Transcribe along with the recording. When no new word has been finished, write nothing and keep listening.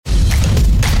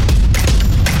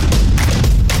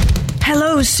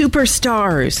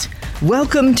superstars.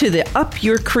 Welcome to the Up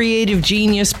Your Creative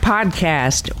Genius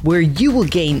podcast, where you will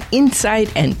gain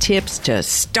insight and tips to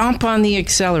stomp on the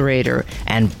accelerator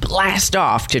and blast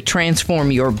off to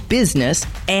transform your business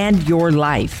and your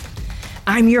life.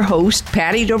 I'm your host,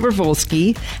 Patty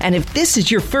Dobrovolsky, and if this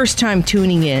is your first time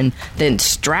tuning in, then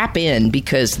strap in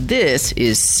because this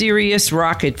is serious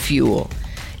rocket fuel.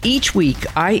 Each week,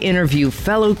 I interview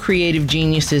fellow creative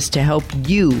geniuses to help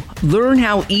you learn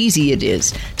how easy it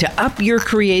is to up your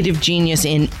creative genius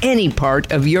in any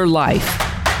part of your life.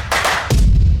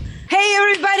 Hey,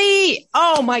 everybody.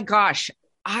 Oh, my gosh.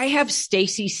 I have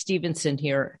Stacy Stevenson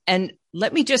here. And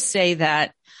let me just say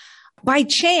that by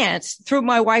chance, through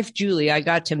my wife, Julie, I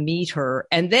got to meet her.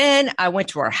 And then I went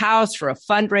to her house for a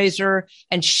fundraiser,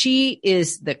 and she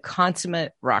is the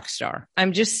consummate rock star.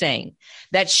 I'm just saying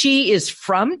that she is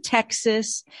from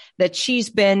Texas, that she's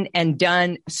been and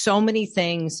done so many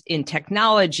things in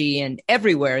technology and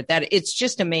everywhere that it's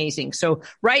just amazing. So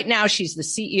right now, she's the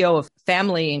CEO of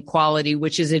Family Equality,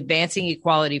 which is advancing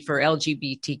equality for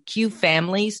LGBTQ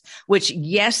families, which,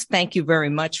 yes, thank you very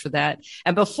much for that.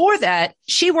 And before that,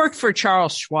 she worked for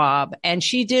Charles Schwab, and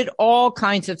she did all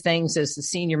kinds of things as the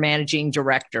senior managing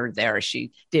director there.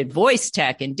 She did voice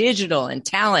tech and digital and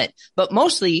talent, but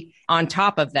mostly on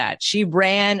top of that, she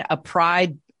ran a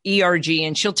Pride ERG,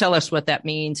 and she'll tell us what that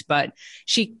means, but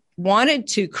she wanted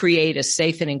to create a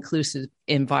safe and inclusive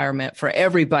environment for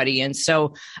everybody. And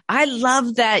so I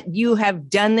love that you have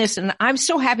done this, and I'm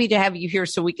so happy to have you here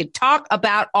so we could talk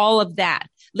about all of that.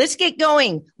 Let's get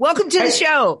going. Welcome to the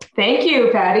show. Thank you,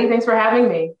 Patty. Thanks for having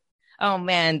me. Oh,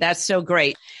 man, that's so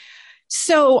great.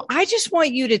 So I just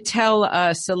want you to tell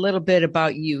us a little bit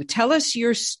about you. Tell us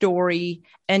your story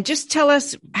and just tell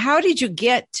us, how did you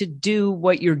get to do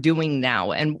what you're doing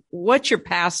now and what's your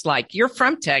past like? You're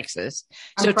from Texas.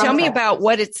 So tell me about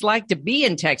what it's like to be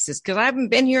in Texas, because I haven't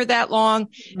been here that long.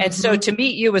 Mm-hmm. And so to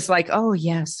meet you was like, oh,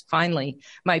 yes, finally,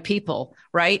 my people,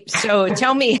 right? So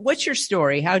tell me, what's your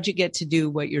story? How'd you get to do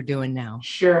what you're doing now?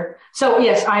 Sure. So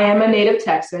yes, I am a native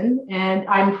Texan, and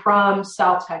I'm from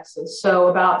South Texas. So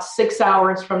about 6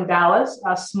 hours from Dallas,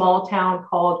 a small town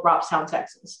called Robstown,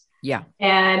 Texas. Yeah.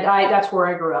 And that's where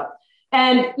I grew up.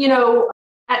 And, you know,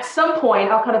 at some point,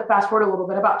 I'll kind of fast forward a little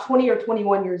bit, about 20 or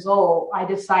 21 years old, I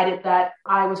decided that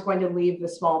I was going to leave the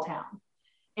small town.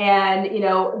 And, you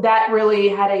know, that really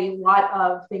had a lot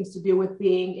of things to do with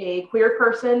being a queer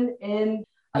person in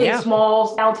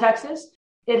small town Texas.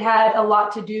 It had a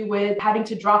lot to do with having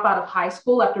to drop out of high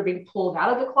school after being pulled out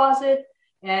of the closet.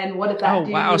 And what did that do?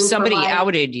 Oh, wow. Somebody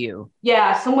outed you.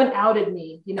 Yeah, someone outed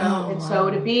me, you know. So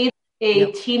to be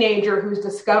a teenager who's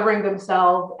discovering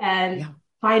themselves and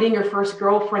finding your first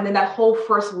girlfriend and that whole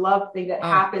first love thing that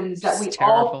happens that we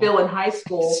all feel in high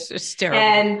school. It's terrible.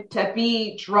 And to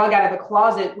be drug out of the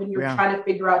closet when you're trying to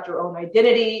figure out your own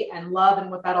identity and love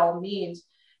and what that all means.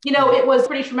 You know, it was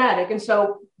pretty traumatic. And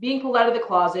so being pulled out of the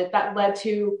closet, that led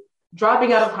to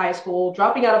dropping out of high school.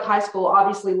 Dropping out of high school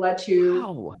obviously led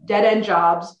to dead-end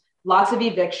jobs, lots of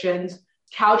evictions,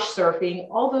 couch surfing,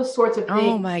 all those sorts of things.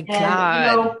 Oh, my God.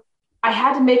 And, you know, I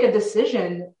had to make a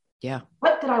decision. Yeah.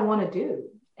 What did I want to do?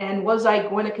 And was I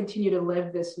going to continue to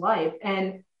live this life?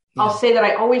 And I'll say that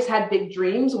I always had big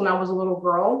dreams when I was a little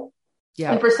girl.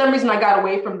 Yeah. And for some reason I got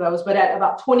away from those. But at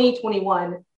about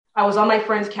 2021, I was on my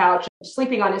friend's couch,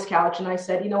 sleeping on his couch. And I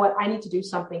said, you know what? I need to do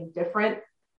something different.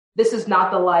 This is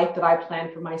not the life that I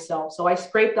planned for myself. So I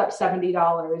scraped up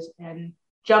 $70 and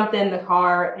jumped in the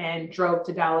car and drove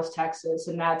to Dallas, Texas.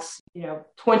 And that's,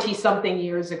 20 something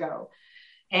years ago.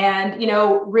 And,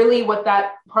 really what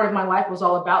that part of my life was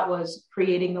all about was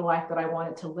creating the life that I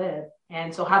wanted to live.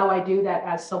 And so how do I do that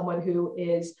as someone who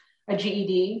is a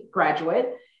GED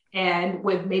graduate and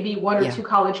with maybe one or two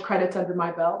college credits under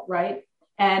my belt, right?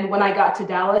 And when I got to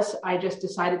Dallas, I just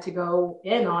decided to go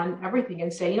in on everything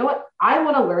and say, you know what, I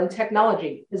want to learn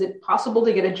technology. Is it possible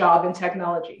to get a job in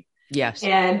technology? Yes.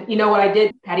 And you know what I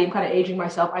did, Patty, I'm kind of aging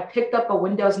myself. I picked up a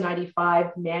Windows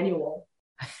 95 manual.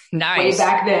 Nice. Way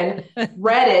back then,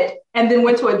 read it, and then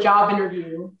went to a job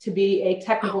interview to be a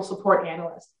technical support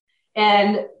analyst.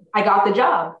 And I got the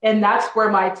job. And that's where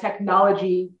my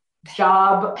technology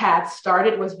job path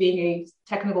started, was being a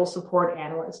technical support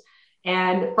analyst.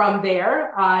 And from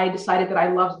there, I decided that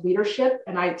I loved leadership,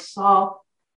 and I saw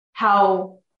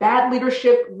how bad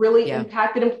leadership really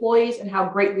impacted employees and how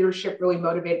great leadership really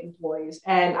motivated employees.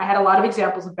 And I had a lot of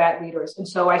examples of bad leaders. And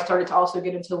so I started to also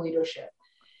get into leadership.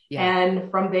 Yeah. And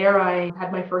from there, I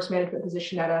had my first management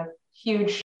position at a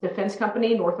huge defense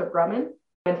company, Northrop Grumman.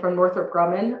 And from Northrop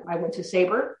Grumman, I went to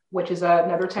Sabre, which is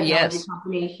another technology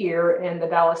company here in the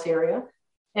Dallas area.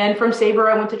 And from Sabre,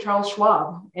 I went to Charles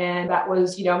Schwab. And that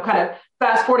was, I'm kind of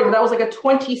fast forwarding, but that was like a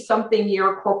 20-something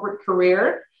year corporate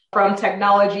career, from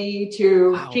technology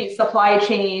to supply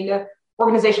chain,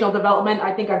 organizational development.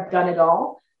 I think I've done it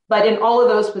all. But in all of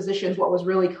those positions, what was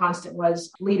really constant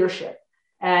was leadership.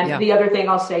 And the other thing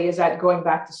I'll say is that going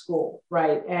back to school,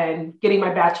 right, and getting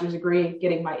my bachelor's degree,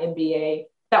 getting my MBA,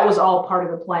 that was all part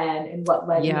of the plan and what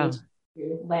led me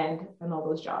to land in all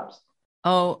those jobs.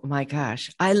 Oh my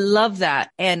gosh. I love that.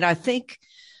 And I think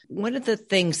one of the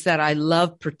things that I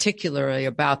love particularly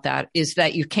about that is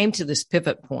that you came to this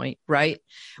pivot point, right?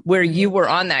 Where you were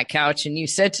on that couch and you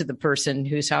said to the person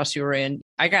whose house you were in,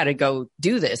 I got to go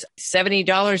do this,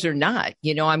 $70 or not,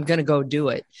 I'm going to go do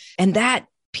it. And that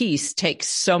piece takes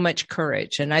so much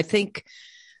courage. And I think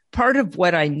part of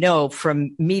what I know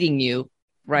from meeting you,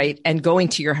 right, and going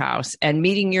to your house and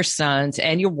meeting your sons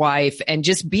and your wife and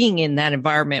just being in that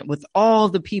environment with all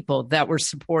the people that were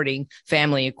supporting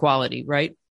family equality,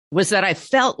 right, was that I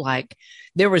felt like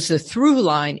there was a through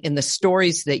line in the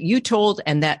stories that you told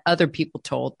and that other people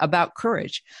told about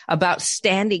courage, about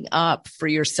standing up for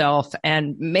yourself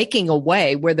and making a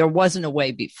way where there wasn't a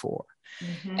way before.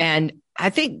 Mm-hmm. And I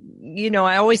think,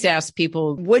 I always ask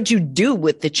people, what'd you do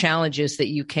with the challenges that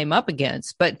you came up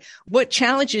against? But what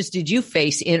challenges did you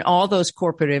face in all those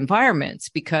corporate environments?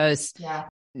 Because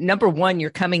number one,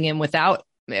 you're coming in without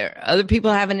other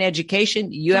people have an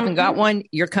education. You haven't got one.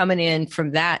 You're coming in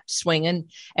from that swinging.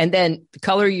 And then the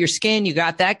color of your skin, you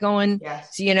got that going,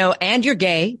 so, and you're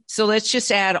gay. So let's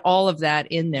just add all of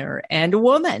that in there, and a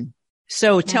woman.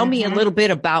 So tell me a little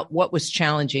bit about what was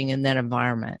challenging in that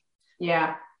environment.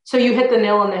 Yeah. So you hit the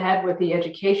nail on the head with the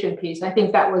education piece. I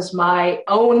think that was my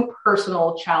own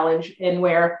personal challenge, in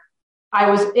where I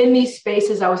was in these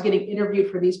spaces, I was getting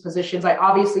interviewed for these positions. I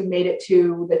obviously made it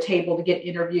to the table to get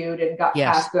interviewed and got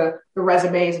past the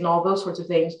resumes and all those sorts of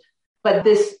things. But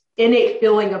this innate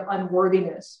feeling of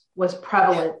unworthiness was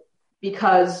prevalent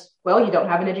because, you don't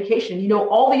have an education.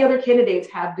 All the other candidates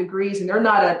have degrees and they're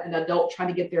not an adult trying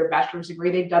to get their bachelor's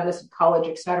degree. They've done this in college,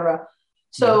 et cetera.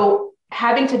 So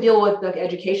having to deal with the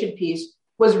education piece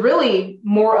was really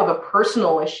more of a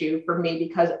personal issue for me,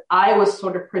 because I was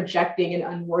sort of projecting an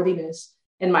unworthiness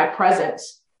in my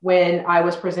presence when I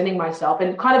was presenting myself,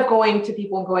 and kind of going to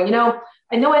people and going,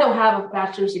 I know I don't have a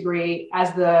bachelor's degree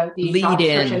as the lead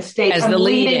in, state. As the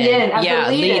lead in.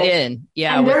 Lead in.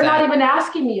 Yeah. And they're not even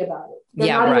asking me about it. They're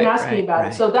not even asking me about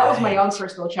it. So that was my own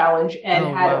personal challenge.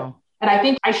 And and I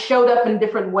think I showed up in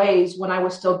different ways when I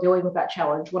was still dealing with that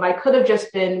challenge. When I could have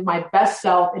just been my best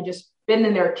self and just been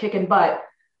in there kicking butt,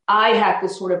 I had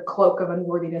this sort of cloak of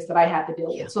unworthiness that I had to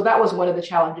deal with. So that was one of the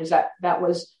challenges that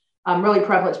was really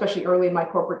prevalent, especially early in my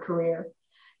corporate career.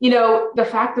 The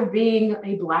fact of being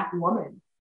a Black woman,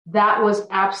 that was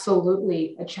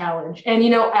absolutely a challenge. And,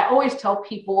 I always tell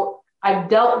people I've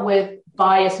dealt with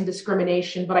bias and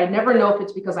discrimination, but I never know if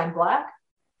it's because I'm Black,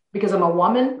 because I'm a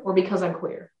woman, or because I'm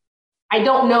queer. I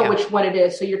don't know which one it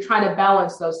is. So you're trying to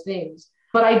balance those things.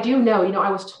 But I do know, I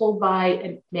was told by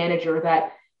a manager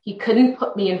that he couldn't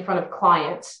put me in front of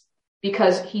clients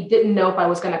because he didn't know if I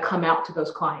was going to come out to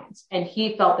those clients. And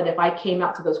he felt that if I came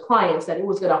out to those clients, that it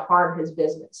was going to harm his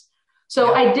business.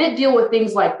 So I did deal with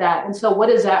things like that. And so what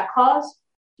does that cause?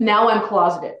 Now I'm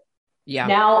closeted. Yeah.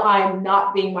 Now I'm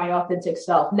not being my authentic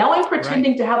self. Now I'm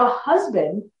pretending to have a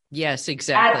husband. Yes,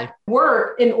 exactly. At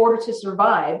work in order to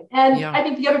survive. And I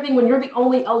think the other thing, when you're the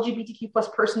only LGBTQ plus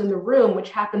person in the room, which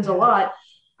happens a lot,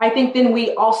 I think then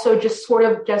we also just sort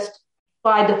of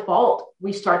by default,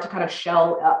 we start to kind of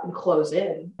shell up and close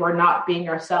in. We're not being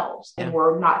ourselves, and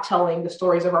we're not telling the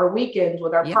stories of our weekends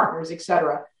with our partners, et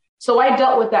cetera. So I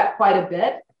dealt with that quite a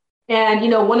bit. And,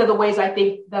 one of the ways I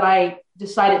think that I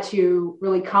decided to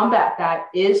really combat that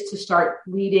is to start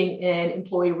leading in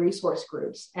employee resource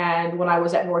groups. And when I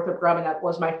was at Northrop Grumman, that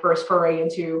was my first foray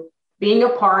into being a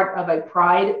part of a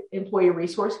Pride employee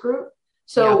resource group.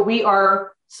 So we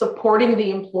are supporting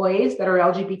the employees that are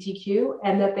LGBTQ,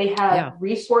 and that they have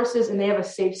resources and they have a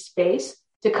safe space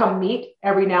to come meet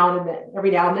every now and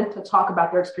then to talk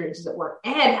about their experiences at work.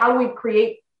 And how do we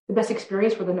create the best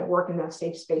experience for them at work and that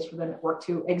safe space for them at work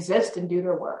to exist and do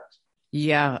their work.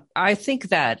 Yeah, I think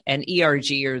that an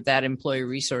ERG, or that employee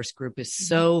resource group, is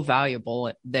so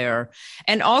valuable there.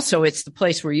 And also it's the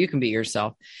place where you can be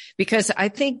yourself, because I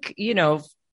think,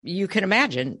 you can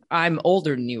imagine I'm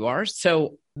older than you are.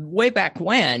 So way back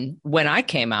when I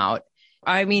came out,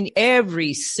 I mean,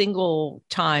 every single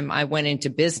time I went into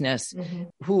business,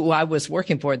 who I was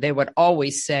working for, they would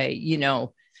always say,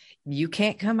 you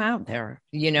can't come out there.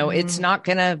 It's not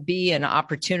going to be an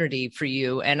opportunity for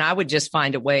you. And I would just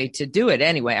find a way to do it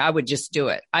anyway. I would just do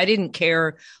it. I didn't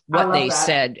care what they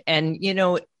said. And,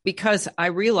 because I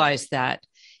realized that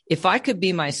if I could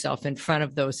be myself in front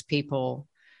of those people,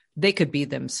 they could be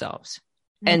themselves.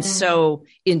 And so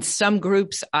in some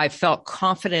groups, I felt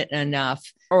confident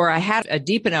enough, or I had a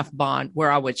deep enough bond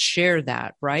where I would share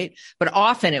that, right? But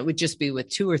often it would just be with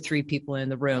 2 or 3 people in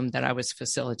the room that I was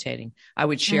facilitating. I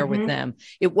would share with them.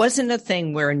 It wasn't a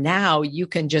thing where now you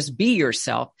can just be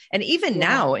yourself. And even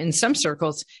now in some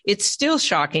circles, it's still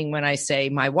shocking when I say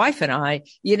my wife and I,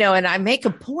 and I make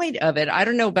a point of it. I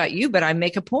don't know about you, but I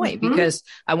make a point because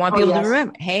I want people to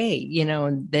remember, hey,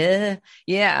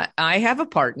 I have a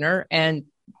partner and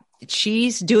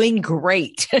she's doing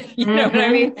great. You know what I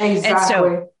mean? Exactly. And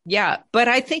so, but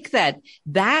I think that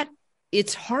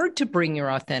it's hard to bring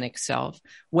your authentic self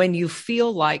when you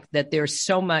feel like that there's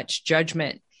so much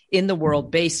judgment in the world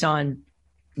based on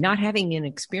not having an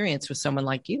experience with someone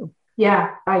like you.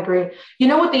 Yeah, I agree. You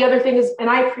know what the other thing is, and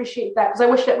I appreciate that because I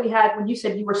wish that we had, when you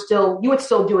said you would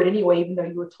still do it anyway, even though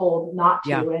you were told not to.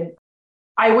 Yeah. And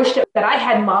I wish that I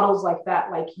had models like that,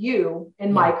 like you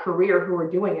in my career who were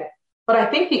doing it. But I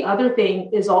think the other thing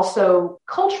is also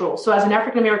cultural. So as an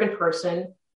African-American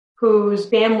person whose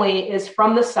family is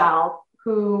from the South,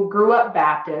 who grew up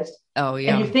Baptist, and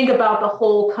you think about the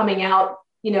whole coming out,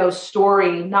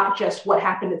 story, not just what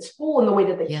happened at school and the way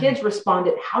that the kids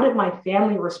responded. How did my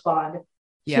family respond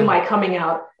to my coming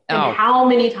out? And how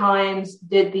many times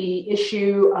did the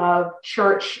issue of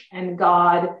church and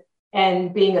God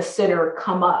and being a sinner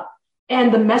come up?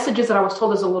 And the messages that I was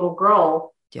told as a little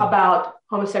girl about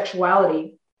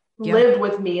homosexuality lived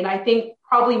with me. And I think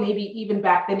probably maybe even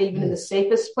back then, even in the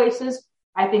safest places,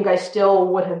 I think I still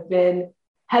would have been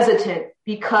hesitant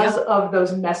because of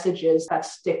those messages that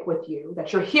stick with you,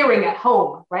 that you're hearing at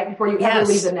home, right? Before you ever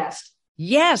leave the nest.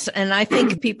 Yes. And I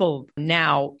think people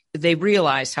now, they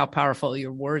realize how powerful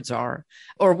your words are,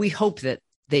 or we hope that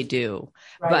they do.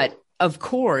 Right. But of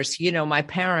course, my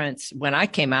parents, when I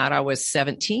came out, I was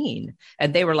 17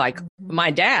 and they were like, my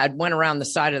dad went around the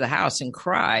side of the house and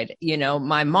cried.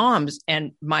 My mom's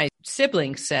and my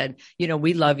siblings said,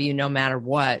 we love you no matter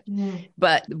what.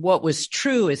 But what was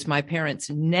true is my parents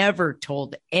never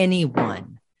told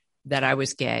anyone that I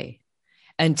was gay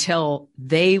until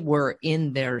they were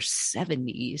in their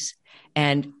 70s.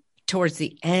 And towards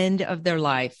the end of their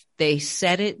life, they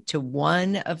said it to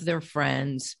one of their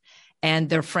friends. And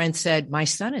their friend said, my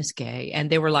son is gay. And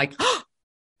they were like,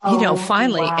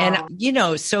 finally. Wow.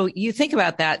 And, so you think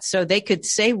about that. So they could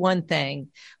say one thing,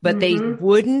 but they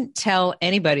wouldn't tell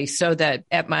anybody. So that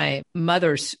at my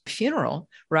mother's funeral,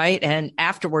 right, and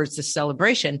afterwards the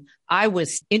celebration, I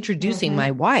was introducing my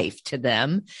wife to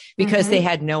them because they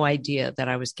had no idea that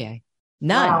I was gay.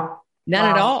 None. Wow.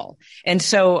 None at all. And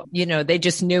so, they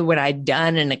just knew what I'd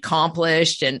done and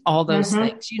accomplished and all those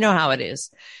things. You know how it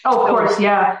is. Oh, of course.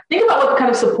 Yeah. Think about what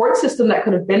kind of support system that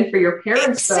could have been for your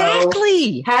parents.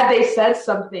 Exactly. Had they said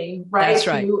something, right? That's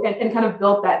right. And kind of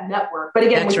built that network. But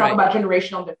again, we talk about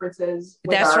generational differences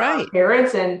with our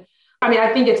parents. And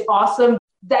I think it's awesome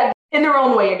that in their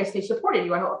own way, I guess they supported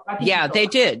you. I think they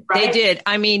did. Right? They did.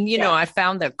 I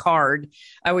found the card.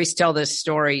 I always tell this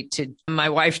story to my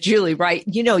wife, Julie, right?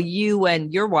 You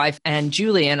and your wife and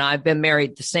Julie and I have been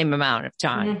married the same amount of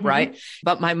time, right?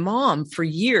 But my mom for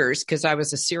years, because I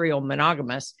was a serial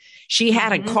monogamous, she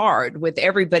had a card with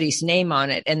everybody's name on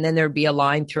it. And then there'd be a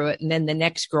line through it. And then the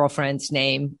next girlfriend's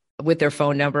name with their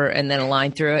phone number and then a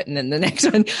line through it. And then the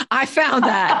next one, I found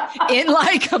that in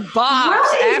like a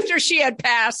box after she had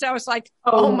passed. I was like,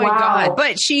 oh my God.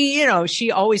 But she,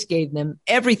 she always gave them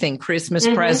everything, Christmas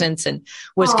presents, and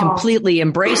was completely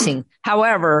embracing.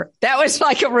 However, that was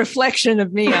like a reflection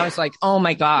of me. I was like, oh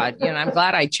my God, I'm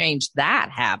glad I changed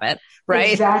that habit.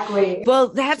 Right. Exactly. Well,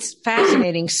 that's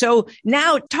fascinating. So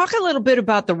now talk a little bit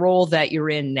about the role that you're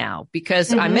in now,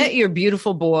 because I met your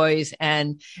beautiful boys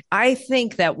and I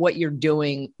think that what you're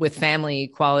doing with family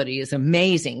equality is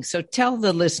amazing. So tell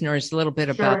the listeners a little bit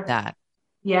about that.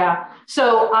 Yeah.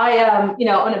 So I, I'm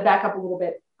going to back up a little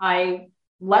bit. I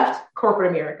left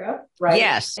corporate America, right?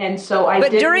 Yes. And so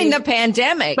But during the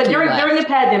pandemic. But during the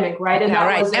pandemic, right? And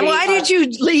that was and why did you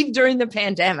leave during the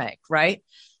pandemic, right?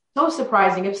 So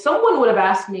surprising. If someone would have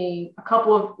asked me how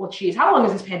long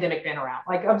has this pandemic been around?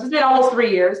 Like, it's been almost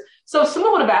 3 years. So if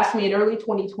someone would have asked me in early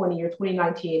 2020 or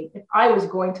 2019, if I was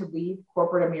going to leave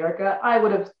corporate America, I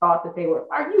would have thought that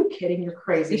are you kidding? You're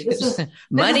crazy.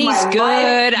 Money's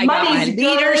good. I got my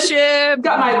leadership.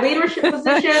 Got my leadership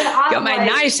position. Got my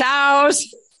nice house.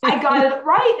 I got it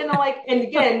right. And I'm like, and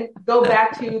again, go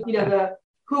back to, the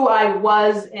who I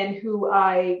was and who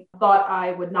I thought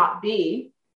I would not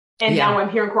be. And now I'm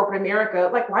here in corporate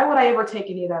America. Like, why would I ever take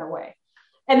any of that away?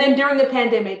 And then during the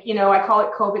pandemic, I call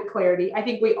it COVID clarity. I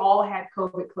think we all had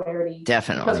COVID clarity.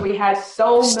 Definitely. Because we had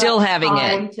so still much having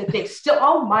time it. to think. Still,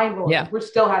 oh my Lord, yeah. We're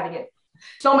still having it.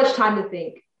 So much time to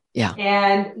think. Yeah.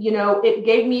 And, it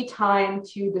gave me time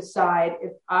to decide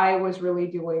if I was really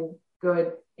doing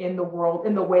good in the world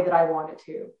in the way that I wanted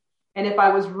to. And if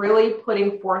I was really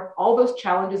putting forth all those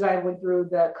challenges I went through,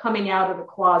 the coming out of the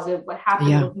closet, what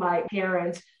happened with my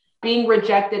parents, being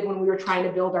rejected when we were trying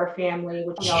to build our family,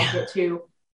 which I'll get to,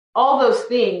 all those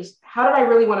things, how did I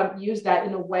really want to use that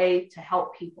in a way to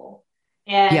help people?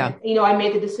 And, I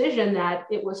made the decision that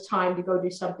it was time to go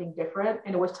do something different,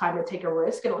 and it was time to take a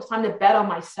risk, and it was time to bet on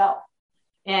myself.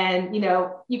 And,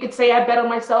 you could say I bet on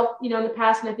myself, in the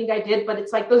past, and I think I did, but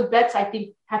it's like those bets, I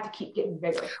think, have to keep getting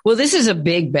bigger. Well, this is a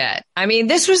big bet. I mean,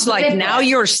 this was like now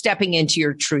you're stepping into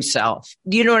your true self.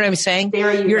 Do you know what I'm saying?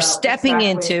 You're stepping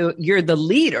into, you're the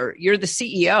leader, you're the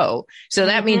CEO. So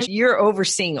that means you're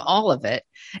overseeing all of it,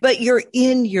 but you're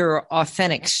in your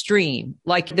authentic stream.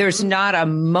 Like there's not a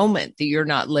moment that you're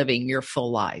not living your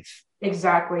full life.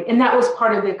 Exactly. And that was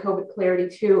part of the COVID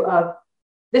clarity too of,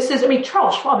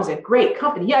 Charles Schwab is a great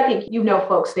company. Yeah, I think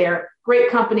folks there. Great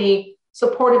company,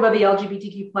 supportive of the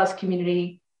LGBTQ plus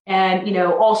community, and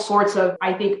all sorts of,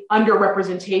 I think,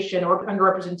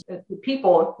 underrepresented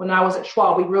people. When I was at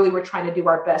Schwab, we really were trying to do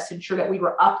our best to ensure that we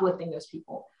were uplifting those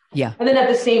people. Yeah. And then at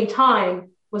the same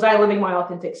time, was I living my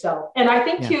authentic self? And I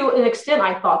think to an extent,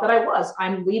 I thought that I was.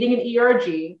 I'm leading an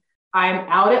ERG. I'm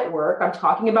out at work. I'm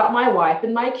talking about my wife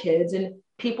and my kids, and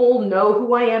people know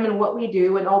who I am and what we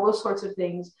do and all those sorts of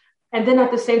things. And then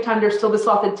at the same time, there's still this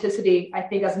authenticity, I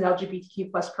think, as an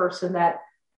LGBTQ plus person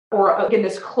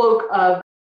this cloak of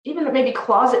even maybe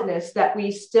closetness that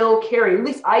we still carry, at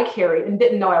least I carried and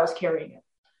didn't know I was carrying it.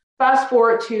 Fast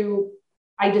forward to,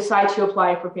 I decide to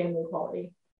apply for family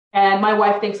equality. And my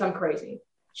wife thinks I'm crazy.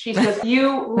 She says,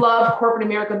 you love corporate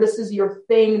America. This is your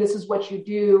thing. This is what you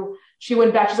do. She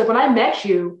went back. She's like, when I met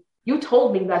you, you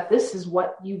told me that this is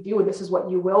what you do and this is what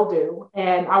you will do.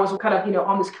 And I was kind of,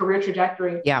 on this career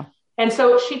trajectory. Yeah. And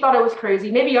so she thought I was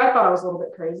crazy. Maybe I thought I was a little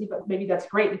bit crazy, but maybe that's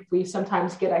great if we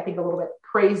sometimes get, I think, a little bit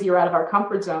crazier out of our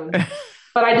comfort zone.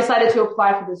 But I decided to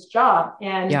apply for this job.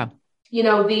 And, and at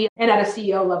a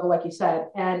CEO level, like you said,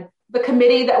 and the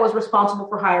committee that was responsible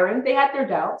for hiring, they had their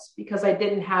doubts because I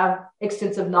didn't have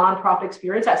extensive nonprofit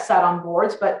experience. I sat on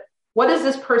boards, but what is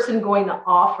this person going to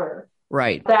offer?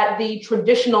 Right. That the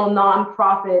traditional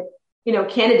nonprofit,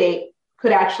 candidate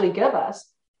could actually give us.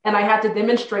 And I had to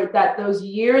demonstrate that those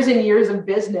years and years of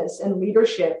business and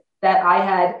leadership that I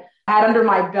had under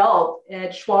my belt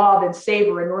at Schwab and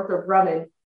Sabre and Northrop Grumman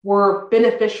were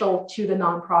beneficial to the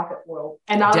nonprofit world.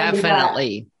 And not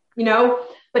definitely, only that,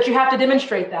 but you have to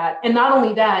demonstrate that. And not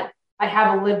only that, I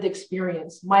have a lived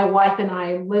experience. My wife and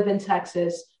I live in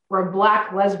Texas. We're a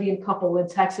Black lesbian couple in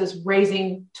Texas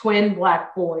raising twin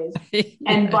Black boys. Yes.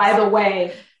 And by the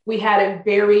way, we had a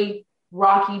very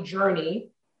rocky journey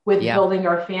with building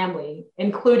our family,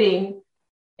 including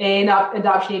an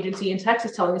adoption agency in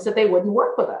Texas telling us that they wouldn't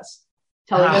work with us,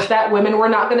 telling us that women were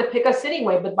not going to pick us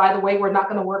anyway. But by the way, we're not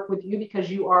going to work with you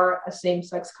because you are a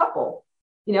same-sex couple,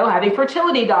 having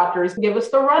fertility doctors give us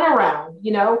the runaround,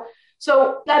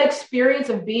 So that experience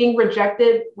of being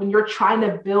rejected when you're trying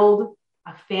to build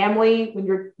a family,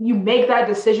 when you make that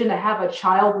decision to have a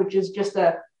child, which is just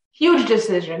a huge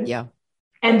decision. Yeah.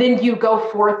 And then you go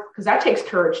forth, because that takes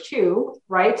courage too,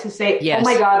 right? To say, oh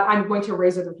my God, I'm going to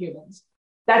raise other humans.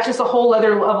 That's just a whole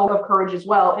other level of courage as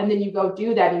well. And then you go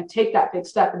do that, and you take that big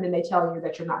step, and then they tell you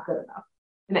that you're not good enough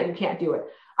and that you can't do it.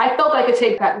 I felt I could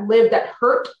take that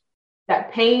hurt,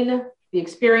 that pain, the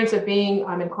experience of being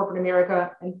in corporate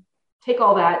America, and take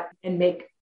all that and make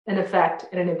an effect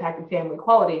and an impact in family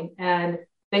equality. And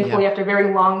thankfully, after a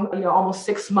very long, almost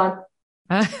 6-month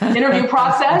interview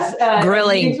process,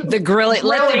 grilling, let the grilling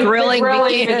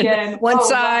begin. One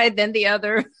side, then the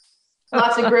other.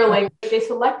 Lots of grilling. They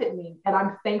selected me, and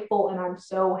I'm thankful, and I'm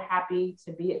so happy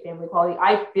to be at Family Equality.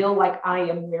 I feel like I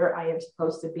am where I am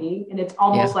supposed to be, and it's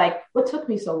almost like, what took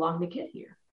me so long to get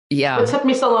here? Yeah, it took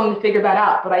me so long to figure that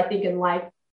out. But I think in life,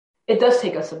 it does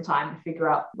take us some time to figure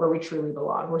out where we truly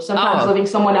belong. We're sometimes living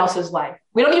someone else's life.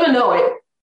 We don't even know it.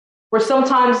 We're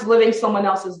sometimes living someone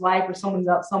else's life or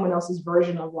someone else's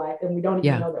version of life, and we don't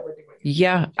even know that we're doing it.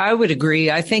 Yeah, I would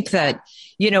agree. I think that,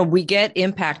 we get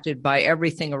impacted by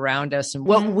everything around us, and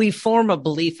what we form a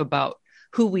belief about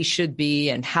who we should be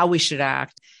and how we should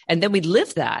act. And then we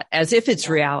live that as if it's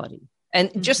reality.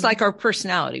 And just like our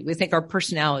personality, we think our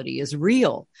personality is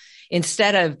real,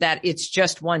 instead of that it's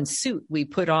just one suit we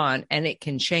put on and it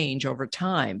can change over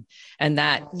time. And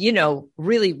that,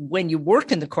 really, when you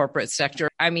work in the corporate sector,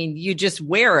 I mean, you just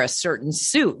wear a certain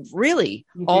suit really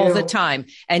all the time,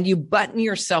 and you button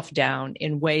yourself down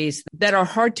in ways that are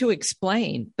hard to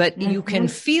explain, but you can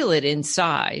feel it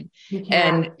inside.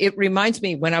 And it reminds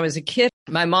me, when I was a kid,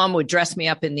 my mom would dress me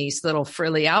up in these little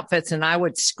frilly outfits and I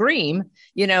would scream,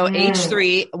 age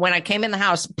 3, when I came in the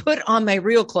house, put on my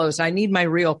real clothes. I need my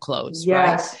real clothes.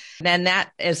 Yes. Right. And that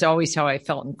is always how I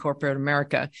felt in corporate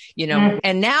America,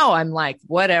 and now I'm like,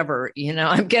 whatever,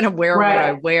 I'm going to wear what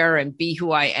I wear and be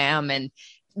who I am. And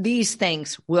these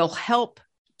things will help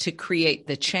to create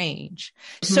the change.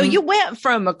 So you went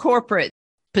from a corporate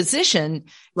position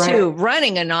to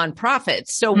running a nonprofit.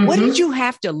 So what did you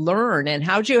have to learn, and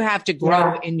how did you have to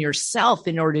grow in yourself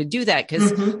in order to do that?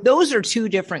 Because those are two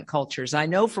different cultures. I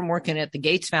know from working at the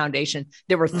Gates Foundation,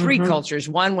 there were 3 cultures.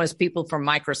 One was people from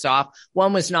Microsoft,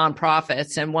 one was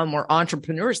nonprofits, and one were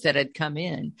entrepreneurs that had come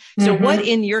in. So what,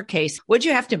 in your case, what did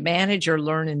you have to manage or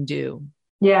learn and do?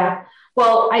 Yeah.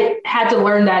 Well, I had to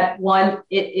learn that, one,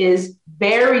 it is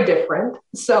very different.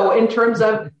 So in terms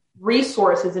of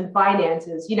resources and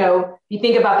finances, you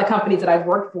think about the companies that I've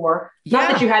worked for, not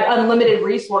that you had unlimited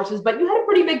resources, but you had a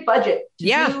pretty big budget to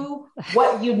do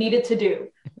what you needed to do.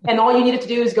 And all you needed to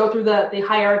do is go through the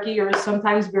hierarchy, or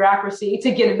sometimes bureaucracy,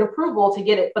 to get an approval to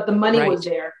get it. But the money was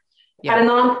there. At a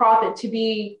nonprofit, to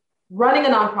be running a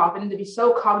nonprofit and to be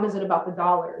so cognizant about the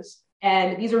dollars,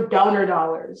 and these are donor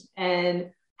dollars,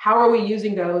 and how are we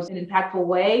using those in an impactful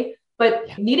way?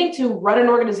 But needing to run an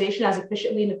organization as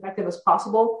efficiently and effective as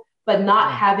possible, but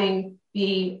not having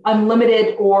the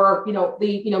unlimited or,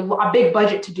 a big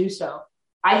budget to do so.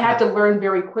 I had to learn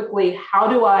very quickly, how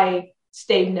do I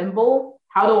stay nimble?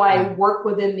 How do I work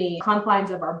within the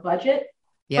confines of our budget,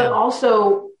 but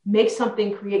also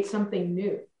create something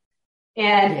new?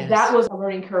 And that was a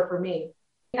learning curve for me.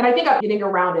 And I think I'm getting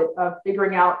around it, of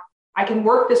figuring out, I can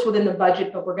work this within the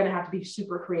budget, but we're going to have to be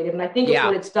super creative. And I think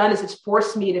what it's done is it's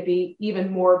forced me to be even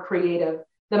more creative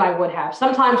than I would have.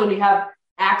 Sometimes when you have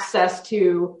access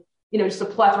to, just a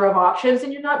plethora of options,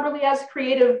 and you're not really as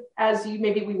creative as we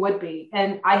would be.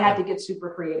 And I had to get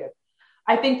super creative.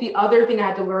 I think the other thing I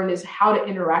had to learn is how to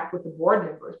interact with the board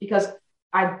members, because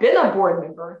I've been a board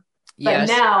member, but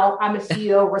now I'm a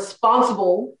CEO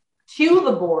responsible to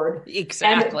the board.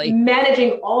 Exactly. And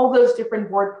managing all those different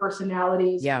board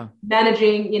personalities,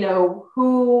 managing,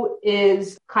 who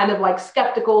is kind of like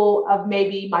skeptical of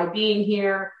maybe my being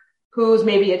here, who's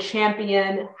maybe a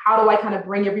champion, how do I kind of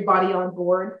bring everybody on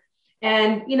board?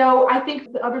 And, I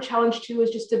think the other challenge too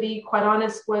is, just to be quite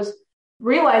honest, was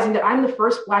realizing that I'm the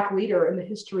first Black leader in the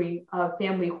history of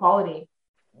family equality.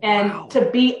 And to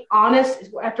be honest,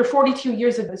 after 42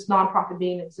 years of this nonprofit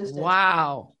being in existence.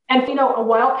 Wow. And, a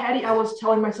while, Patty, I was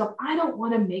telling myself, I don't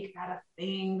want to make that a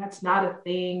thing. That's not a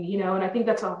thing, and I think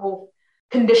that's a whole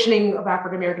conditioning of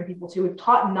African-American people too. We've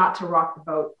taught not to rock the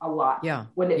boat a lot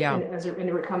when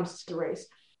it comes to race.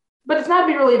 But it's not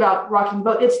really about rocking the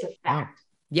boat. It's the fact.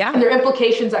 Yeah. And there are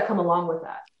implications that come along with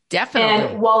that. Definitely.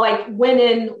 And while I went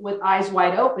in with eyes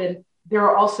wide open, there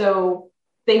are also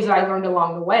things that I learned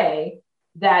along the way,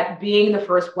 that being the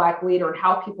first Black leader and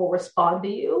how people respond to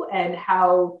you and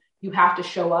how you have to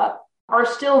show up are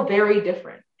still very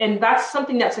different. And that's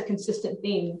something that's a consistent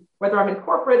theme, whether I'm in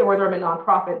corporate or whether I'm in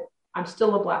nonprofit, I'm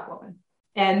still a Black woman.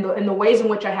 And the ways in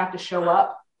which I have to show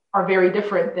up are very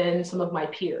different than some of my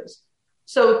peers.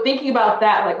 So thinking about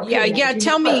that, like,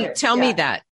 tell me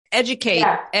that.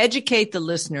 Educate the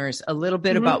listeners a little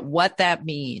bit about what that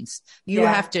means. You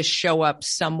have to show up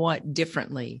somewhat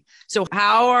differently. So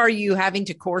how are you having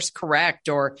to course correct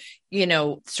or,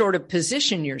 sort of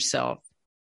position yourself?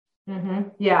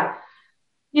 Yeah.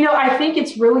 I think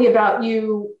it's really about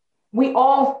we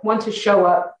all want to show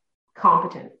up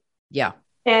competent. Yeah.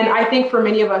 And I think for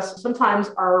many of us, sometimes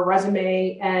our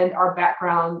resume and our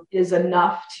background is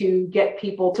enough to get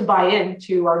people to buy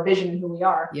into our vision and who we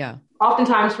are. Yeah.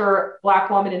 Oftentimes for a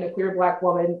Black woman and a queer Black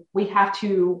woman, we have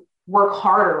to work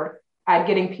harder at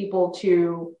getting people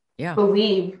to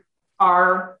believe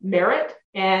our merit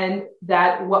and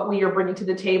that what we are bringing to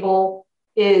the table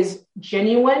is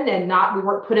genuine and not, we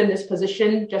weren't put in this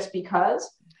position just because.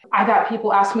 I got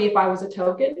people ask me if I was a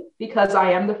token because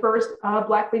I am the first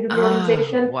Black leader of the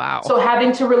organization. Wow. So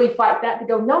having to really fight that to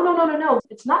go, no.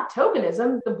 It's not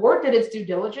tokenism. The board did its due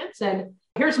diligence and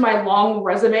here's my long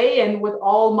resume and with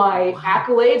all my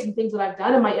accolades and things that I've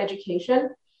done in my education.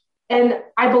 And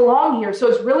I belong here. So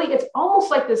it's almost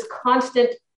like this constant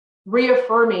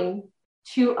reaffirming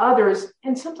to others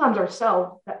and sometimes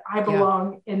ourselves that I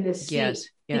belong in this seat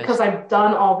because I've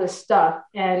done all this stuff.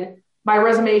 And my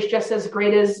resume is just as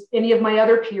great as any of my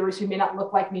other peers who may not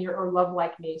look like me or love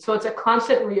like me. So it's a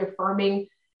constant reaffirming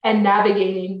and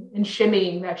navigating and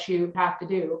shimmying that you have to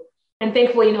do. And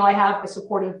thankfully, I have a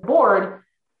supportive board,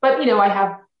 but,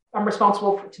 I'm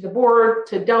responsible to the board,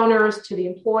 to donors, to the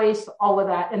employees, all of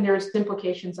that. And there's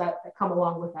implications that come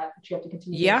along with that you have to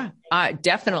continue. Yeah,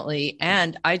 definitely.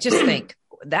 And I just think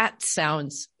that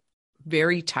sounds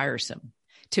very tiresome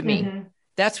to me. Mm-hmm.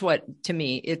 That's what, to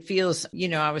me, it feels,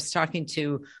 I was talking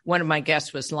to one of my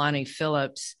guests was Lonnie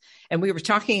Phillips, and we were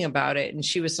talking about it, and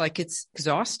she was like, it's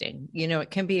exhausting. It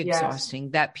can be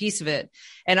exhausting, that piece of it.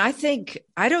 And I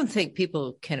don't think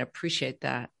people can appreciate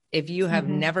that if you have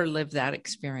never lived that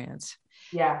experience.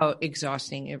 Yeah. How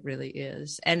exhausting it really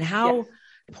is, and how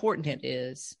important it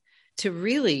is to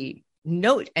really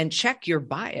note and check your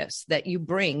bias that you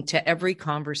bring to every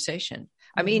conversation.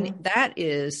 I mean, that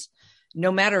is, no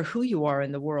matter who you are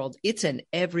in the world, it's an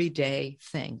everyday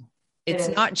thing. It's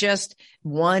not just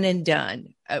one and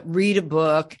done. Read a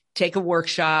book, take a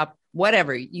workshop,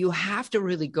 whatever. You have to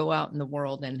really go out in the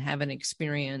world and have an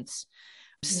experience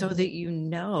so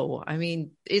that I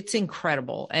mean, it's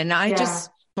incredible. And I just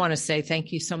want to say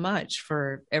thank you so much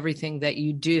for everything that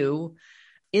you do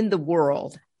in the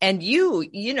world. And you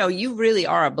really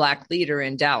are a Black leader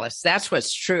in Dallas. That's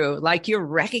what's true. Like, you're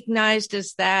recognized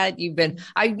as that.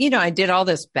 I did all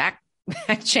this back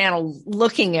channel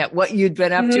looking at what you'd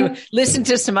been up to, listen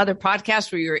to some other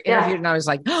podcasts where you were interviewed, and I was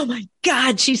like, oh my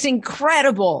God, she's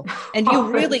incredible. And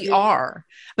you really are.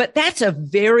 But that's a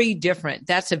very different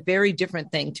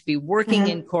thing to be working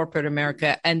in corporate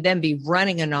America and then be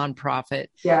running a nonprofit.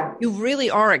 Yeah. You really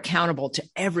are accountable to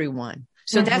everyone.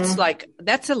 So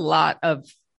that's a lot of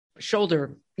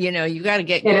shoulder, you got to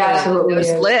get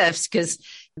those lifts, because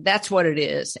that's what it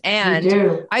is.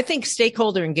 And I think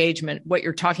stakeholder engagement, what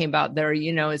you're talking about there,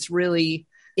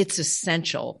 it's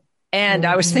essential. And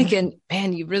I was thinking,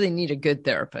 man, you really need a good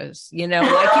therapist, like you need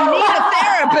a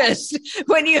therapist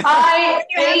when you,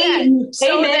 amen.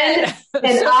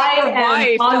 And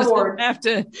I am on board.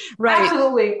 Right.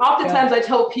 Absolutely. Oftentimes I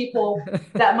tell people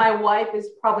that my wife is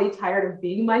probably tired of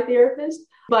being my therapist,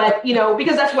 but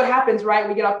because that's what happens, right?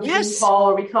 We get off the Zoom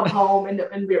call or we come home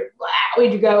and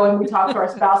we go and we talk to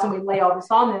our spouse and we lay all this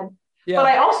on them. Yeah. But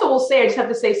I also will say, I just have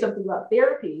to say something about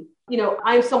therapy.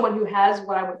 I'm someone who has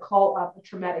what I would call a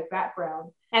traumatic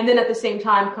background. And then at the same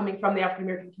time, coming from the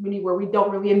African-American community where we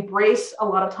don't really embrace a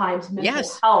lot of times mental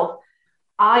health,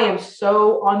 I am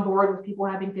so on board with people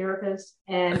having therapists,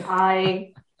 and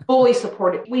I fully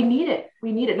support it. We need it.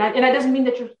 And it doesn't mean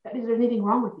that there's anything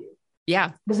wrong with you. Yeah.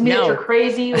 It doesn't mean that you're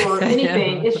crazy or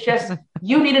anything. It's just,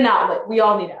 you need an outlet. We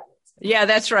all need outlets. Yeah,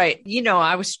 that's right.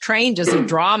 I was trained as a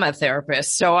drama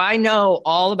therapist, so I know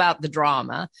all about the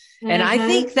drama. And I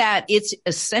think that it's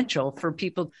essential for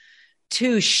people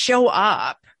to show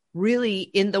up really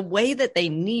in the way that they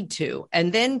need to,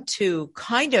 and then to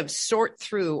kind of sort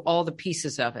through all the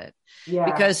pieces of it. Yeah.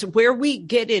 Because where we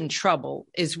get in trouble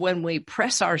is when we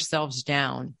press ourselves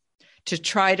down to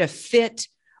try to fit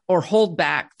or hold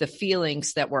back the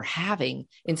feelings that we're having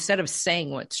instead of saying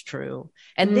what's true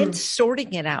and then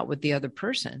sorting it out with the other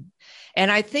person.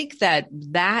 And I think that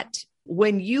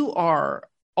when you are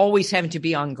always having to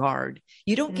be on guard,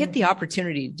 you don't get the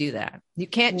opportunity to do that. You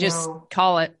can't just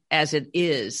call it as it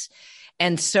is.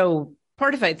 And so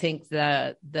part of, I think,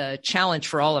 the challenge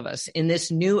for all of us in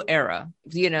this new era,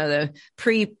 the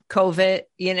pre-COVID,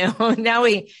 now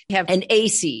we have an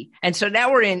AC. And so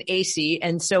now we're in AC.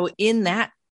 And so in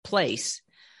that place,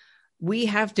 we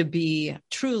have to be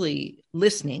truly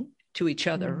listening to each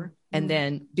other and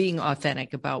then being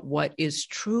authentic about what is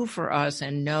true for us,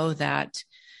 and know that,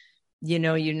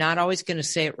 you're not always going to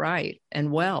say it right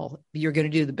and well. You're going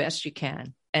to do the best you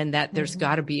can. And that there's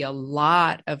got to be a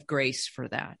lot of grace for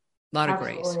that. A lot of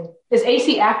grace. Is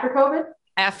AC after COVID?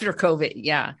 After COVID,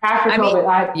 yeah. After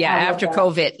COVID. After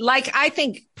COVID. Like, I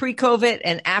think pre-COVID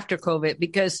and after COVID,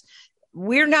 because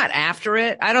we're not after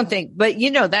it, I don't think, but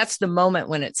that's the moment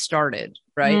when it started,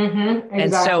 right? Exactly.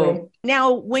 And so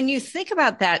now when you think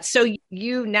about that, so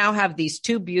you now have these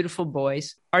two beautiful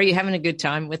boys. Are you having a good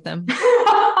time with them?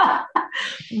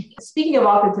 Speaking of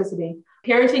authenticity,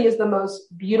 parenting is the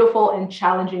most beautiful and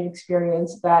challenging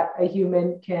experience that a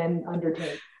human can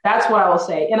undertake. That's what I will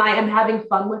say. And I am having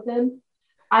fun with them.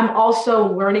 I'm also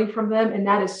learning from them. And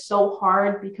that is so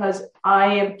hard, because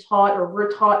I am taught, or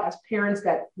we're taught as parents,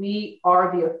 that we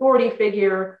are the authority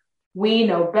figure. We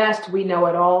know best. We know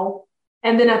it all.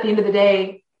 And then at the end of the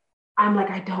day, I'm like,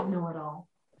 I don't know it all.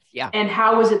 Yeah. And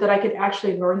how is it that I could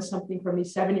actually learn something from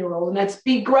these 7-year-olds? And that's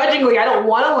begrudgingly. I don't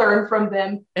want to learn from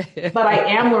them, but I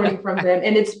am learning from them.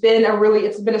 And it's been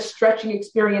a stretching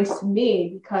experience to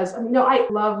me, because I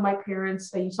love my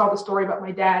parents. You saw the story about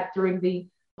my dad during the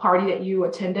party that you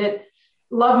attended.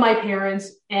 love my parents.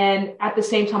 And at the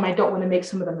same time, I don't want to make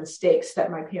some of the mistakes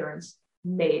that my parents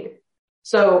made.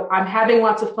 So I'm having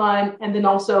lots of fun, and then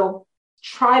also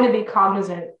trying to be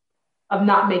cognizant of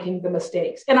not making the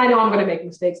mistakes. And I know I'm going to make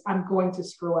mistakes. I'm going to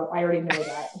screw up. I already know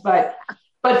that, but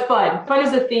fun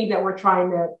is the theme that we're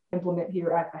trying to implement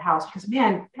here at the house, because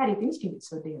man, Patty, things can get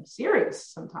so damn serious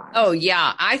sometimes. Oh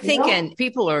yeah. I think, and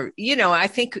people are, I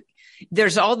think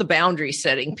there's all the boundary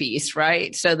setting piece,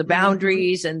 right? So the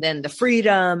boundaries, and then the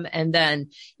freedom, and then,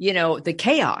 the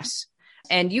chaos.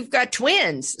 And you've got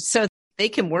twins, so they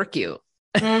can work you.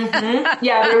 Yeah,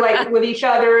 they're like with each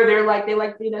other. They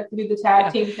like to do the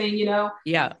tag team thing,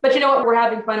 Yeah. But you know what? We're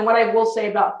having fun. And what I will say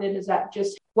about them is that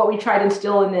just what we try to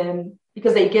instill in them,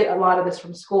 because they get a lot of this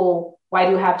from school. Why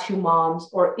do you have two moms?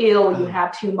 Or you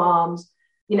have two moms.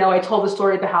 I told the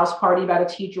story at the house party about a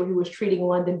teacher who was treating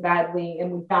London badly,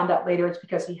 and we found out later it's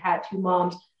because he had two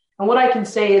moms. And what I can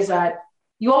say is that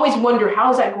you always wonder,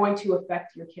 how is that going to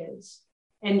affect your kids?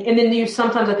 And then you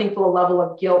sometimes, I think, feel a level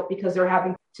of guilt because they're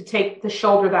having to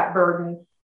shoulder that burden.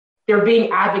 They're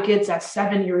being advocates at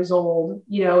 7 years old,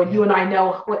 and you and I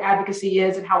know what advocacy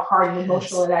is and how hard and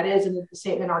emotional that is. And the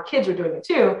same, and our kids are doing it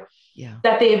too. Yeah.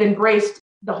 That they have embraced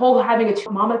the whole having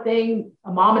a mama thing,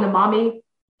 a mom and a mommy.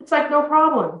 It's like, no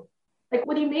problem. Like,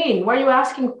 what do you mean? What are you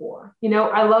asking for?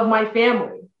 I love my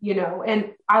family,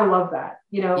 and I love that,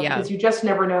 because you just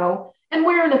never know. And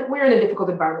we're in a difficult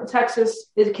environment. Texas,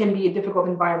 it can be a difficult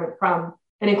environment from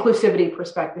an inclusivity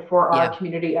perspective for our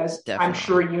community, as I'm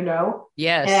sure you know.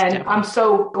 Yes. And definitely. I'm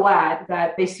so glad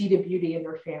that they see the beauty in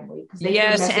their family.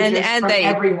 And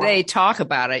they talk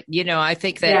about it. I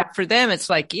think that for them, it's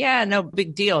like, no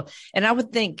big deal. And I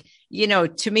would think,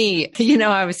 to me,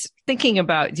 I was thinking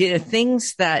about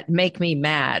things that make me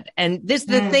mad. And the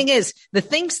thing is, the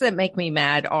things that make me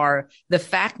mad are the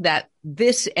fact that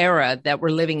this era that we're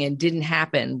living in didn't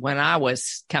happen when I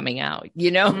was coming out,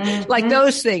 like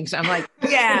those things. I'm like,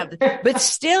 but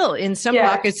still in some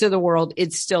pockets of the world,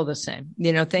 it's still the same,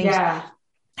 things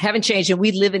haven't changed. And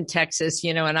we live in Texas,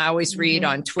 and I always read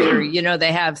on Twitter,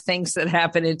 they have things that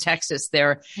happen in Texas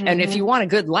there. And if you want a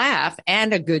good laugh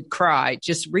and a good cry,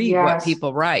 just read what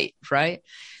people write. Right.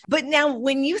 But now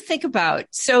when you think about,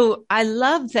 so I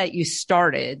love that you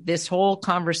started this whole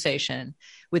conversation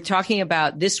with talking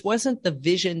about this wasn't the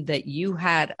vision that you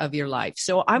had of your life.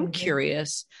 So I'm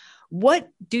curious, what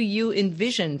do you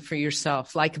envision for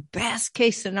yourself? Like best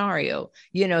case scenario,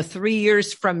 3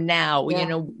 years from now,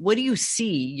 what do you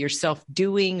see yourself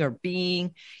doing or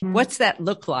being? What's that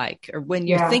look like? Or when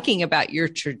you're thinking about your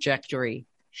trajectory?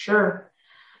 Sure.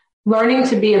 Learning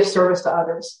to be of service to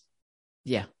others.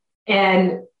 Yeah.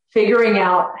 And figuring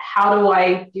out, how do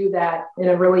I do that in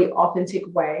a really authentic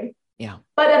way? Yeah.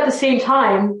 But at the same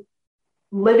time,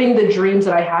 living the dreams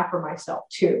that I have for myself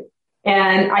too.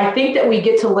 And I think that we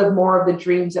get to live more of the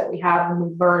dreams that we have when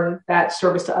we learn that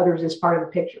service to others is part of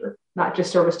the picture, not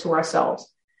just service to ourselves.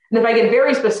 And if I get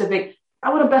very specific,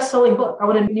 I want a best-selling book. I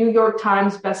want a New York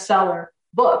Times bestseller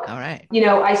book. All right. You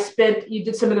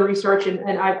did some of the research,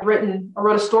 and I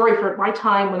wrote a story for my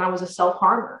time when I was a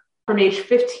self-harmer from age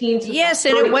 15 to 30,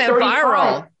 and it went 35.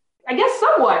 Viral. I guess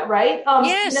somewhat, right?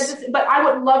 Yes. But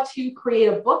I would love to create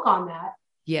a book on that.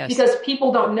 Yes. Because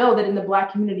people don't know that in the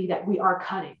Black community that we are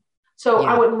cutting. So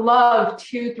I would love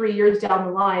 2-3 years down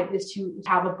the line is to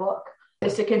have a book,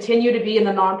 is to continue to be in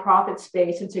the nonprofit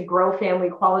space and to grow family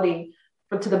equality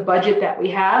to the budget that we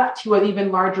have to an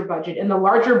even larger budget. And the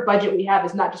larger budget we have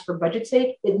is not just for budget's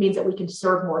sake. It means that we can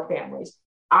serve more families.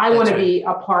 I want to be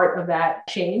a part of that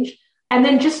change. And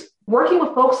then just working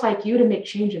with folks like you to make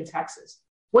change in Texas.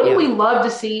 Wouldn't we love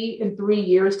to see in 3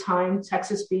 years' time,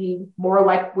 Texas be more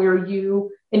like where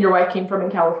you and your wife came from in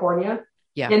California?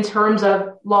 Yeah. In terms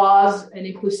of laws and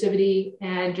inclusivity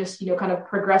and just, kind of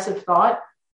progressive thought,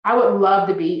 I would love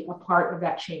to be a part of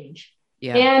that change.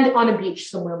 Yeah. And on a beach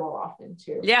somewhere more often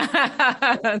too. Yeah,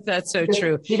 that's so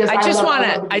true. I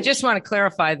just want to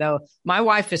clarify though, my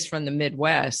wife is from the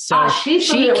Midwest. So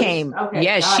she came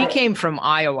from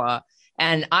Iowa.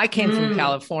 And I came from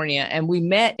California, and we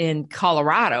met in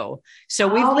Colorado. So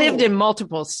we've lived in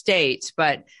multiple states,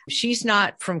 but she's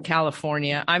not from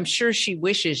California. I'm sure she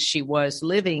wishes she was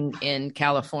living in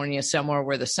California somewhere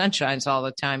where the sun shines all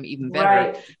the time, even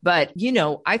better. Right. But,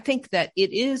 I think that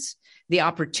it is the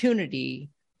opportunity.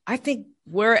 I think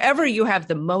wherever you have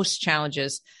the most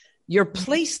challenges, you're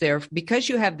placed there because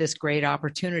you have this great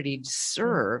opportunity to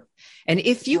serve. And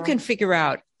if you can figure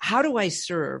out, how do I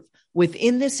serve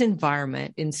within this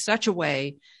environment in such a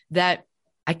way that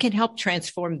I can help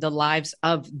transform the lives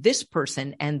of this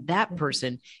person and that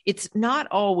person. It's not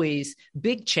always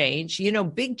big change.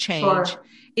 Big change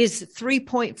is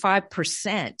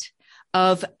 3.5%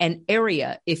 of an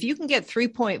area. If you can get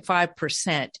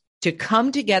 3.5% to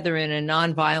come together in a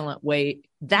nonviolent way,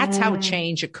 that's how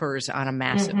change occurs on a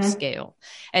massive scale.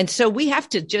 And so we have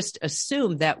to just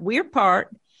assume that we're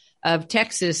part of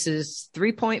Texas's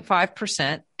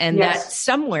 3.5%, and that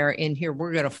somewhere in here,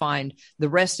 we're going to find the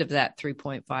rest of that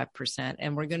 3.5%.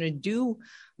 And we're going to do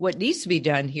what needs to be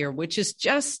done here, which is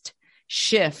just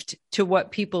shift to what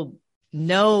people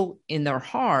know in their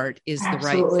heart is the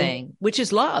right thing, which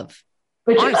is love.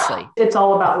 Honestly, it's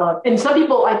all about love. And some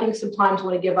people, I think, sometimes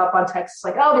want to give up on Texas,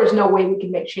 like, oh, there's no way we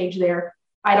can make change there.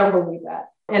 I don't believe that.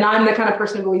 And I'm the kind of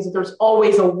person who believes that there's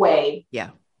always a way,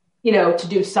 to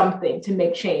do something to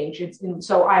make change. And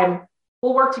so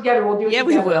we'll work together. We'll do it together.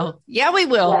 We will. Yeah, we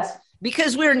will. Yes.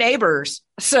 Because we're neighbors.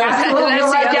 So that's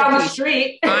right down the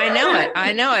street. I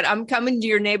know it. I'm coming to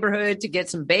your neighborhood to get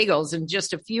some bagels in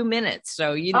just a few minutes.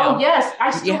 So, Oh, yes.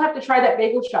 I still have to try that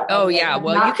bagel shop. Oh, yeah.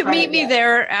 Well, you can meet me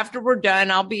there after we're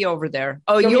done. I'll be over there.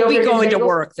 Oh, you'll be going to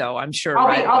work, though, I'm sure.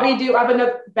 I have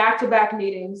enough back-to-back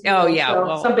meetings. Oh, yeah.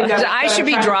 So well, I should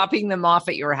be dropping them off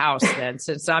at your house then,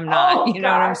 since I'm not. You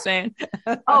know what I'm saying?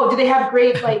 Do they have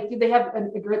great, do they have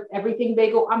a great everything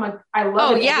bagel? I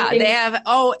love it. Oh, yeah. They have.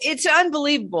 Oh, it's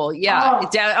unbelievable. Yeah.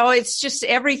 It's just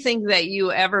everything that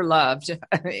you ever loved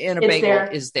in a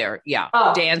bagel is there. Yeah.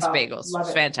 Dan's Bagels.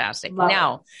 It's fantastic.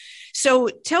 So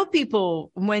tell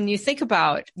people, when you think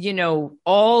about,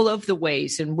 all of the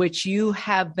ways in which you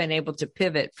have been able to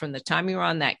pivot from the time you were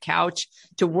on that couch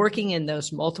to working in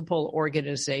those multiple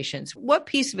organizations, what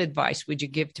piece of advice would you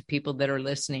give to people that are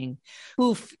listening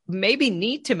who maybe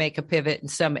need to make a pivot in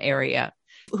some area,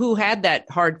 who had that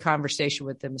hard conversation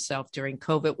with themselves during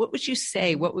COVID? What would you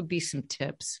say? What would be some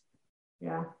tips?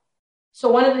 Yeah. So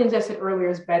one of the things I said earlier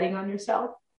is betting on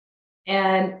yourself.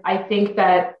 And I think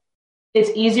that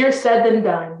it's easier said than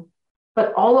done,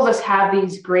 but all of us have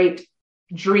these great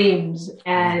dreams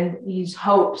and these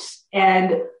hopes.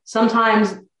 And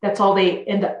sometimes that's all they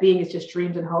end up being, is just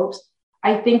dreams and hopes.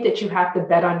 I think that you have to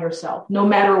bet on yourself, no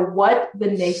matter what the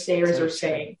naysayers are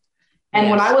saying. And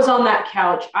when I was on that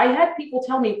couch, I had people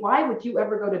tell me, why would you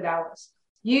ever go to Dallas?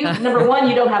 Number one,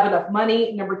 you don't have enough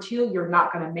money. Number two, you're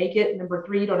not going to make it. Number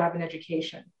three, you don't have an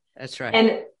education. That's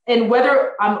right. And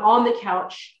whether I'm on the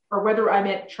couch or whether I'm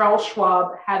at Charles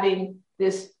Schwab having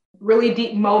this really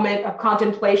deep moment of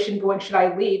contemplation going, should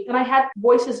I leave? And I had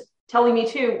voices telling me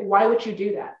too, why would you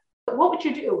do that? What would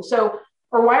you do?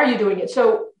 Or why are you doing it?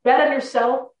 So bet on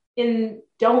yourself and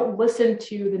don't listen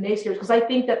to the naysayers, because I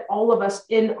think that all of us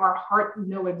in our heart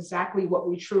know exactly what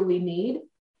we truly need.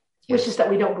 It's just that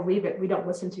we don't believe it. We don't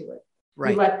listen to it.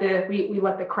 Right. We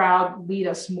let the crowd lead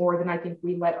us more than I think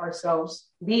we let ourselves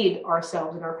lead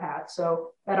ourselves in our path.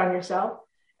 So bet on yourself.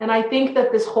 And I think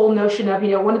that this whole notion of,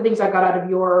 one of the things I got out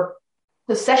of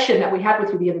the session that we had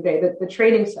with you the other day, the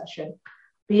training session,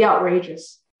 be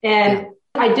outrageous. And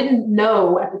I didn't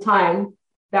know at the time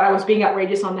that I was being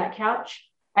outrageous on that couch.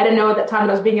 I didn't know at that time that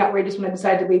I was being outrageous when I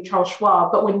decided to leave Charles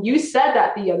Schwab. But when you said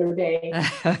that the other day,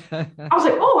 I was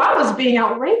like, I was being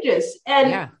outrageous.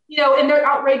 And, and their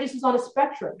outrageous is on a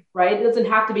spectrum, right? It doesn't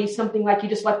have to be something like you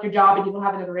just left your job and you don't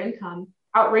have another income.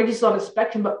 Outrageous is on a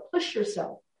spectrum, but push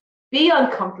yourself. Be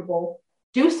uncomfortable,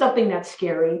 do something that's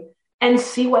scary, and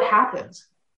see what happens.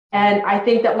 And I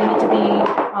think that we need to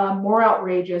be more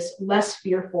outrageous, less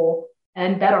fearful,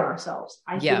 and bet on ourselves.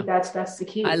 I think that's the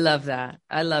key. I love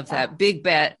that. Big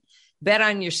bet. Bet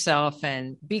on yourself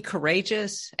and be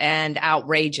courageous and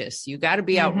outrageous. You got to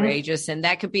be outrageous. And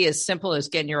that could be as simple as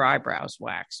getting your eyebrows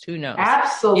waxed. Who knows?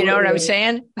 Absolutely. You know what I'm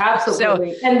saying?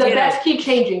 Absolutely. So, and the bets keep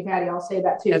changing, Patty. I'll say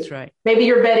that too. That's right. Maybe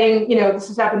you're betting,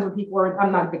 this happens when people are,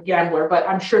 I'm not a big gambler, but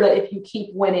I'm sure that if you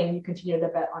keep winning, you continue to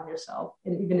bet on yourself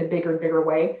in even a bigger and bigger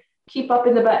way. Keep up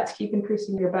in the bets, keep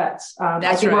increasing your bets.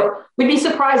 That's right. We'd be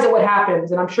surprised at what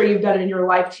happens. And I'm sure you've done it in your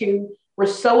life too. We're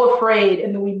so afraid.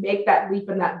 And then we make that leap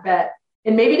and that bet.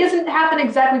 And maybe it doesn't happen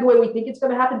exactly the way we think it's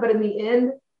going to happen, but in the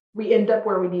end, we end up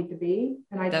where we need to be.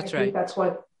 And I think that's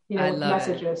what, the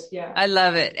message is. Yeah. I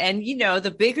love it. And,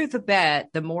 the bigger the bet,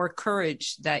 the more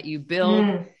courage that you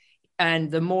build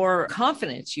and the more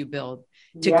confidence you build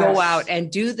to go out and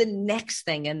do the next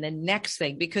thing and the next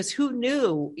thing, because who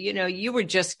knew, you were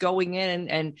just going in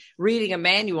and reading a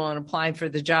manual and applying for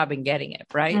the job and getting it.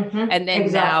 Right. And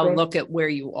then now look at where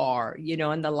you are,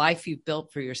 and the life you've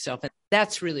built for yourself.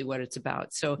 That's really what it's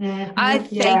about. So I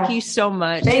thank you so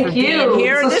much for being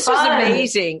here. This was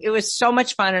amazing. It was so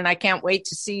much fun. And I can't wait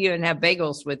to see you and have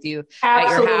bagels with you at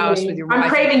your house with your wife. I'm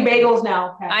craving bagels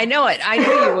now. Pat. I know it. I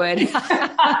knew you would.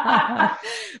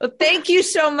 Well, thank you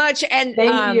so much. And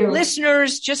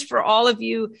listeners, just for all of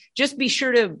you, just be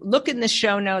sure to look in the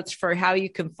show notes for how you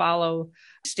can follow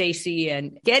Stacy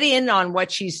and get in on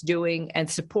what she's doing and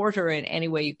support her in any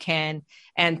way you can.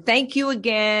 And thank you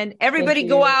again. Everybody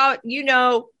go out,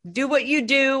 do what you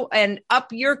do and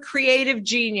up your creative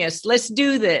genius. Let's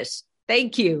do this.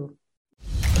 Thank you.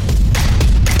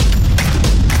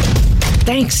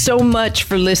 Thanks so much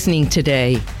for listening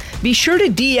today. Be sure to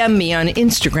DM me on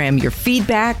Instagram your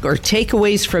feedback or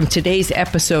takeaways from today's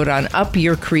episode on Up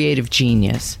Your Creative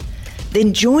Genius.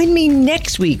 Then join me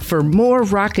next week for more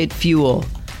rocket fuel.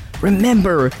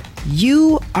 Remember,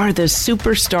 you are the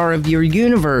superstar of your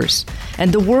universe,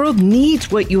 and the world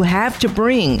needs what you have to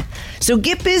bring. So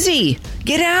get busy,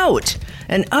 get out,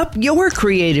 and up your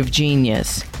creative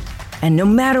genius. And no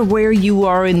matter where you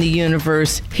are in the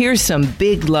universe, here's some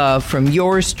big love from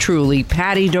yours truly,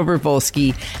 Patty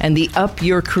Dobrovolsky, and the Up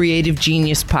Your Creative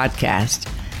Genius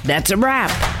podcast. That's a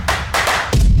wrap.